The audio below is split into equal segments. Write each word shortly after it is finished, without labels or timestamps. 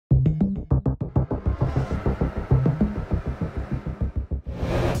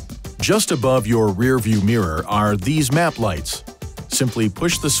Just above your rearview mirror are these map lights. Simply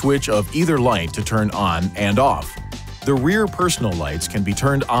push the switch of either light to turn on and off. The rear personal lights can be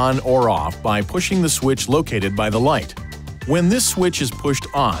turned on or off by pushing the switch located by the light. When this switch is pushed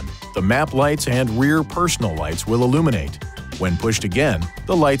on, the map lights and rear personal lights will illuminate. When pushed again,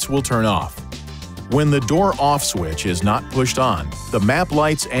 the lights will turn off. When the door off switch is not pushed on, the map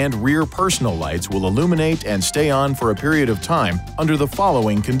lights and rear personal lights will illuminate and stay on for a period of time under the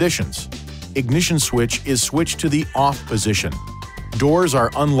following conditions. Ignition switch is switched to the off position. Doors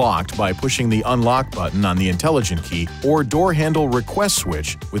are unlocked by pushing the unlock button on the intelligent key or door handle request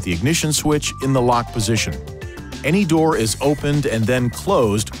switch with the ignition switch in the lock position. Any door is opened and then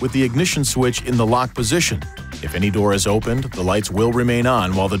closed with the ignition switch in the lock position. If any door is opened, the lights will remain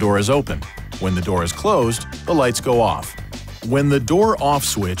on while the door is open. When the door is closed, the lights go off. When the door off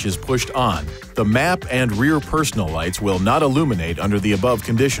switch is pushed on, the map and rear personal lights will not illuminate under the above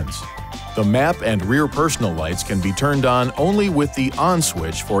conditions. The map and rear personal lights can be turned on only with the on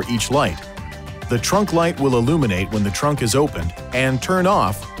switch for each light. The trunk light will illuminate when the trunk is opened and turn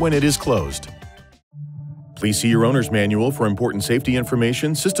off when it is closed. Please see your owner's manual for important safety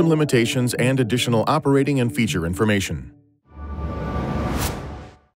information, system limitations, and additional operating and feature information.